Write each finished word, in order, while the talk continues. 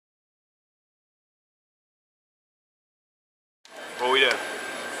What are we doing?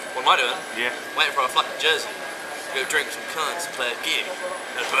 What am I doing? Yeah. Waiting for a fucking Joyzey. Go drink some cunts, play a gig,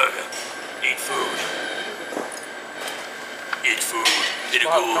 and a burger. Eat food. Eat food. Eat it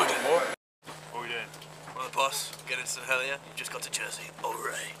good. What are we doing? Well, the boss, get into some hell yeah. You just got to Joyzey.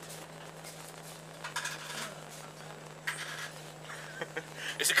 Alright.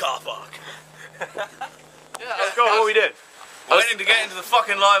 It's a car park. Yeah, let's go. What are we doing? Waiting to get into the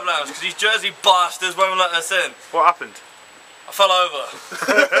fucking live lounge because these Joyzey bastards won't let us in. What happened? I fell over.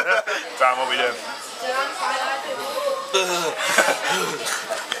 Damn, what are we doing?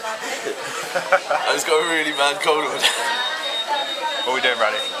 I just got a really bad cold one. What are we doing,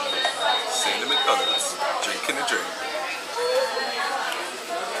 Raddy? Sitting in McDonald's, drinking a drink.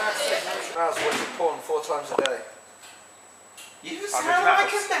 I was watching porn 4 times a day. You sound like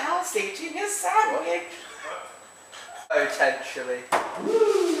a mouse eating a sandwich. Potentially.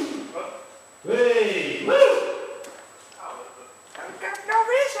 Hey! Woo! I've got no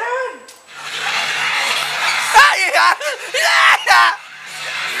reason.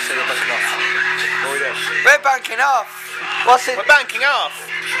 So you're banking off. What are we doing? We're banking off. What's it? We're banking off!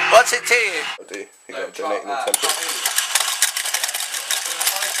 What's it to you? I do. You got to donate in the temple.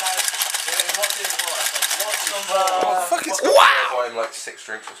 What the fuck is going on? Wow! Buy him like 6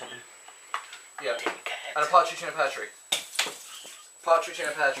 drinks or something. Yeah. And a partridge in a pear tree. Partridge in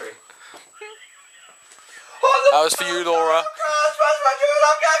a pear tree. That was for you, Laura.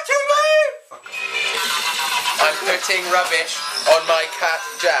 I'm putting rubbish on my cat,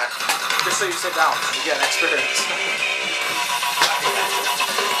 Jack. Just so you sit down, you get an experience.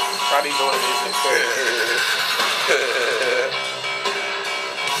 Raddy's all it is,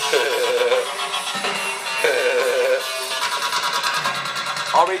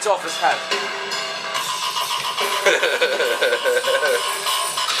 I'll read off his head.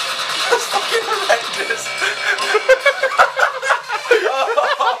 That's fucking horrendous.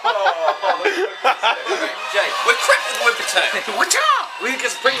 Jay, we're crap with whipper tail. Watch out! We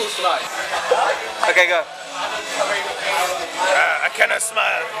get Pringles tonight. Okay, go. I cannot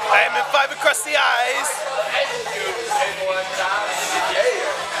smile. I am in 5 across the eyes.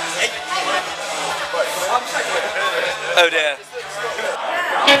 Oh dear.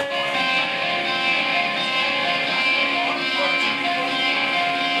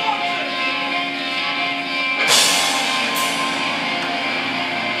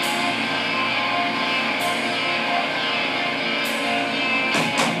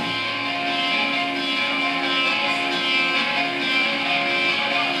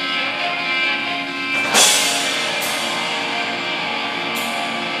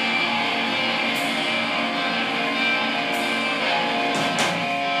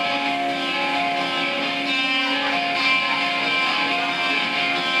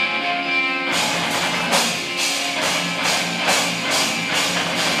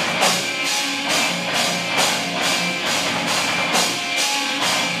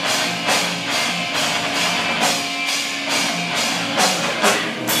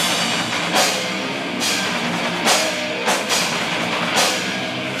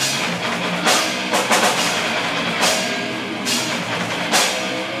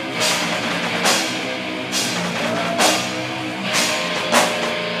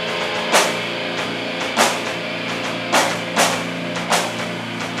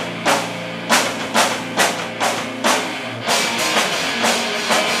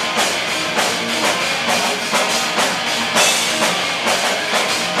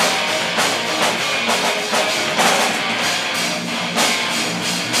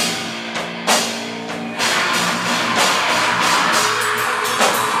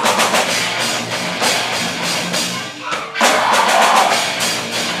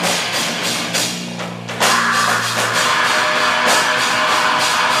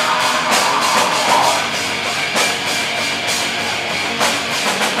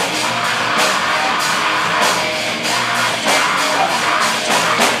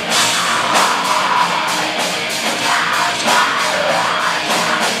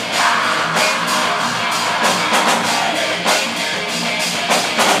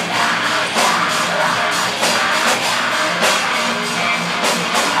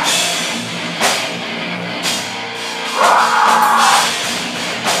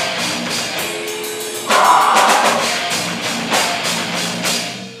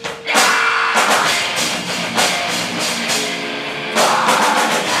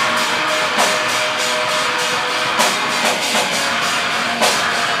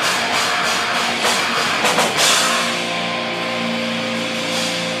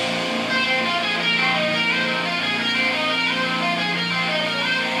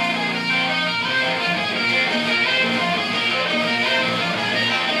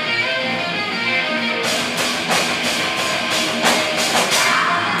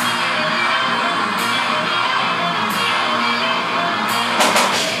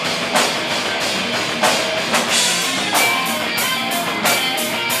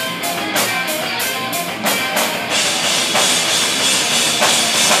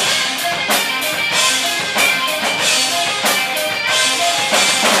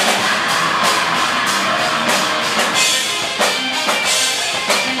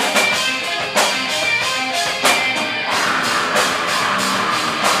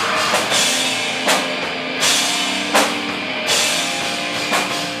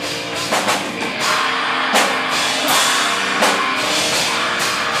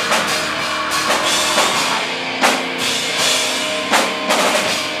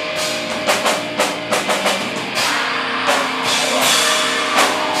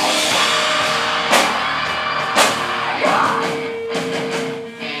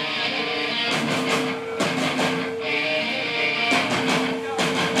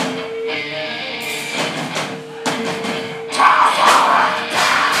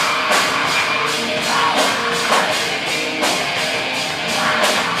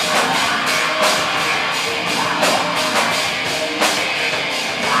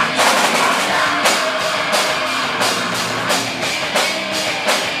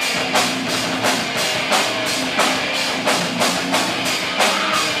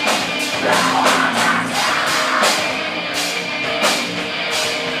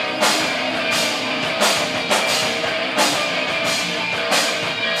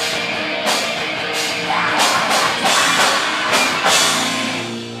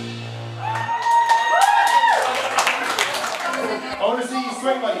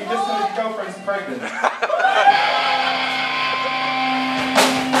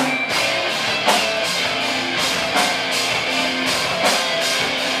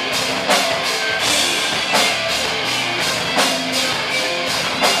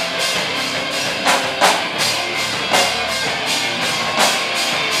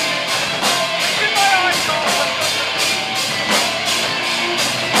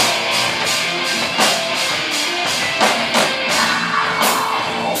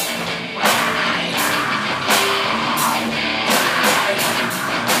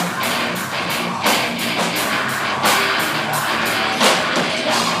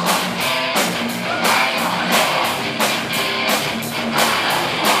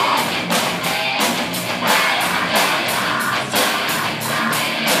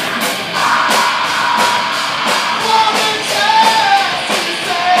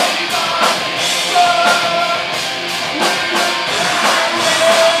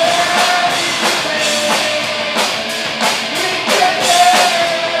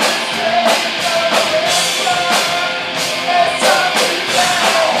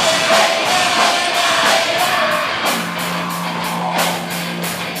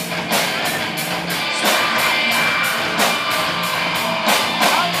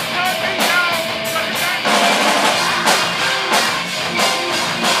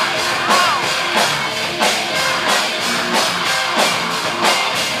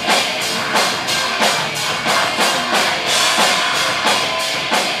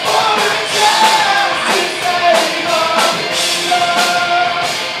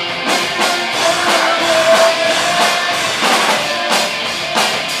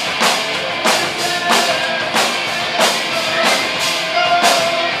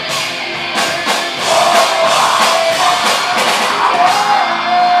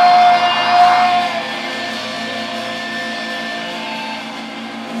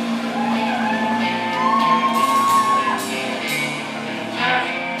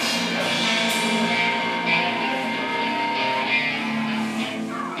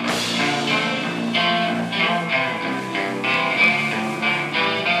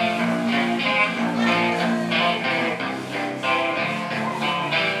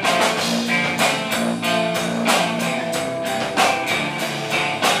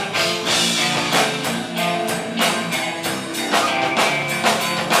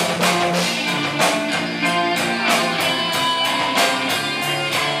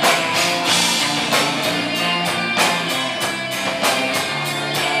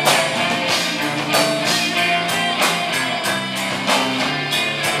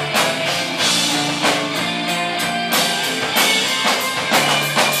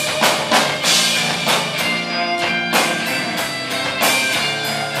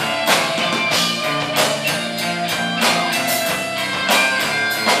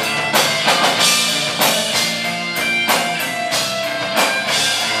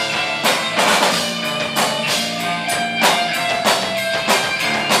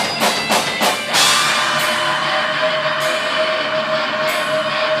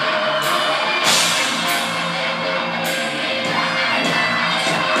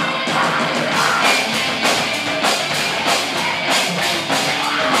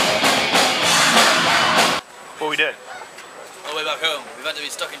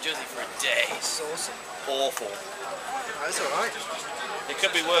 awful. That's alright. It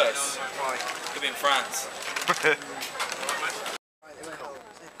could be worse. Why? It could be in France.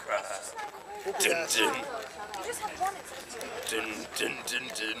 Dun dun. You just have one instead of two. Dun dun dun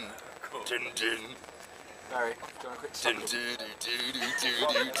dun. Dun dun. Barry, do you want a quick Dun dun dun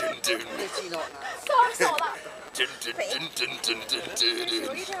dun dun. Literally not now. Sorry, saw that. Dun dun dun dun dun dun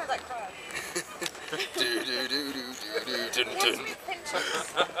What are you doing with that crowd? dun dun dun dun It has to be pinches.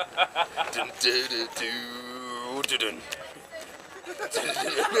 dun dun dun dun dun.